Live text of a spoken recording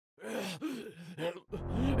Hello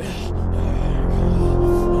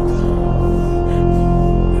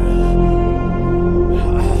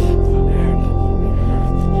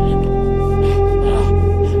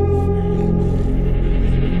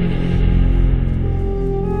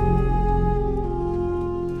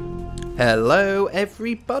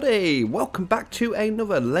everybody, welcome back to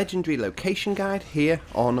another legendary location guide here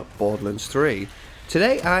on Borderlands 3.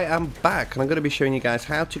 Today I am back and I'm going to be showing you guys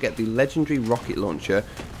how to get the legendary rocket launcher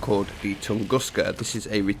called the Tunguska. This is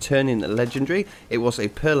a returning legendary. It was a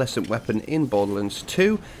pearlescent weapon in Borderlands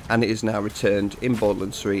 2 and it is now returned in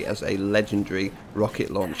Borderlands 3 as a legendary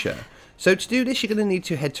rocket launcher. So to do this, you're going to need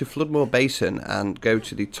to head to Floodmoor Basin and go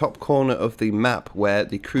to the top corner of the map where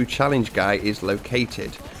the crew challenge guy is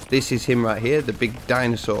located. This is him right here, the big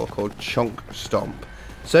dinosaur called Chunk Stomp.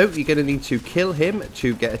 So you're going to need to kill him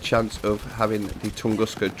to get a chance of having the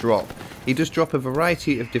Tunguska drop. He does drop a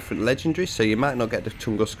variety of different legendaries, so you might not get the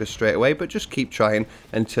Tunguska straight away, but just keep trying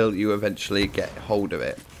until you eventually get hold of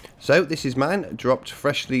it. So this is mine, dropped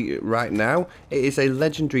freshly right now. It is a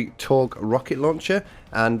legendary Torg rocket launcher,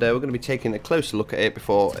 and we're going to be taking a closer look at it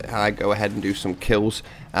before I go ahead and do some kills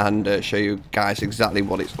and show you guys exactly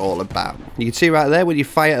what it's all about. You can see right there, when you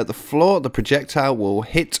fire at the floor, the projectile will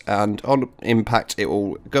hit, and on impact it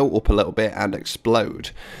will go up a little bit and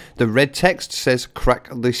explode. The red text says "crack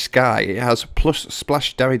the sky." It has plus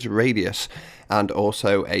splash damage radius and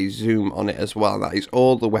also a zoom on it as well. That is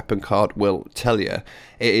all the weapon card will tell you.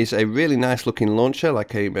 It is a really nice looking launcher,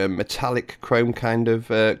 like a metallic chrome kind of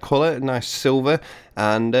colour, nice silver,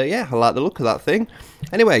 and yeah, I like the look of that thing.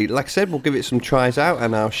 Anyway, like I said, we'll give it some tries out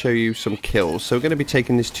and I'll show you some kills. So we're going to be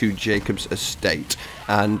taking this to Jacob's estate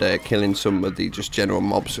and killing some of the just general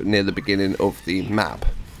mobs near the beginning of the map.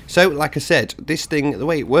 So, like I said, this thing, the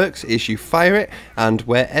way it works is you fire it, and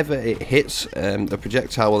wherever it hits, the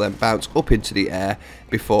projectile will then bounce up into the air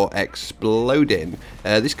before exploding.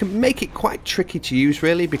 This can make it quite tricky to use,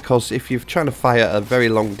 really, because if you're trying to fire a very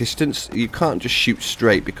long distance, you can't just shoot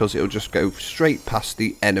straight because it'll just go straight past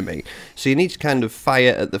the enemy. So you need to kind of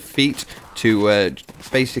fire at the feet to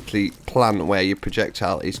basically plan where your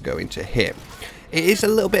projectile is going to hit. It is a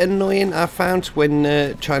little bit annoying, I found, when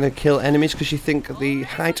trying to kill enemies, because you think the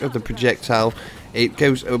height of the projectile, it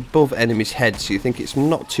goes above enemies' heads, so you think it's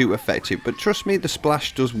not too effective. But trust me, the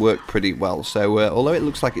splash does work pretty well. So although it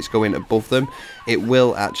looks like it's going above them, it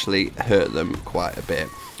will actually hurt them quite a bit.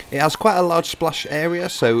 It has quite a large splash area,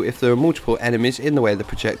 so if there are multiple enemies in the way of the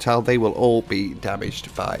projectile, they will all be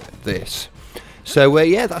damaged by this. So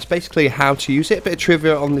yeah, that's basically how to use it. A bit of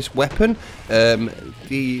trivia on this weapon.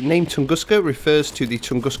 The name Tunguska refers to the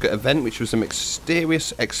Tunguska event, which was a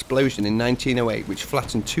mysterious explosion in 1908 which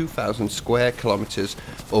flattened 2,000 square kilometers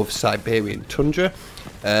of Siberian tundra.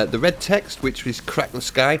 The red text, which is "Crack the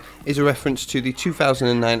Sky," is a reference to the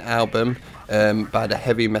 2009 album by the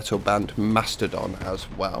heavy metal band Mastodon as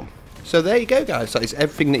well. So there you go, guys, that is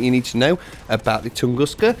everything that you need to know about the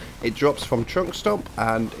Tunguska. It drops from Chunk Stomp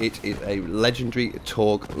and it is a legendary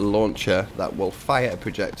Torg launcher that will fire a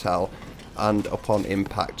projectile, and upon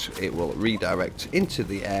impact it will redirect into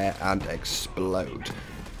the air and explode.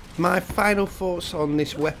 My final thoughts on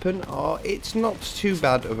this weapon are it's not too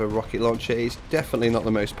bad of a rocket launcher. It's definitely not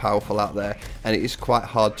the most powerful out there, and it is quite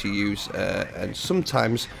hard to use, and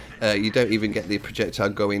sometimes you don't even get the projectile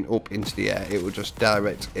going up into the air. It will just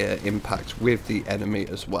direct impact with the enemy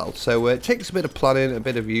as well. So it takes a bit of planning, a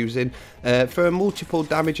bit of using. For a multiple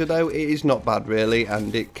damager though, it is not bad really,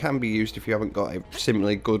 and it can be used if you haven't got a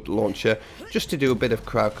similarly good launcher, just to do a bit of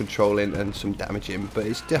crowd controlling and some damaging. But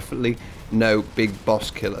it's definitely no big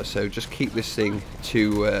boss killer, so just keep this thing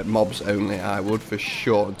to mobs only, I would, for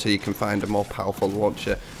sure, until you can find a more powerful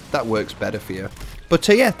launcher that works better for you. But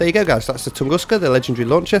yeah, there you go, guys, that's the Tunguska, the legendary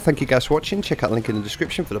launcher. Thank you guys for watching. Check out the link in the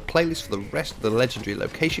description for the playlist for the rest of the legendary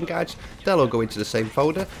location guides. They'll all go into the same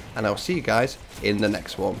folder, and I'll see you guys in the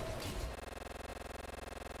next one.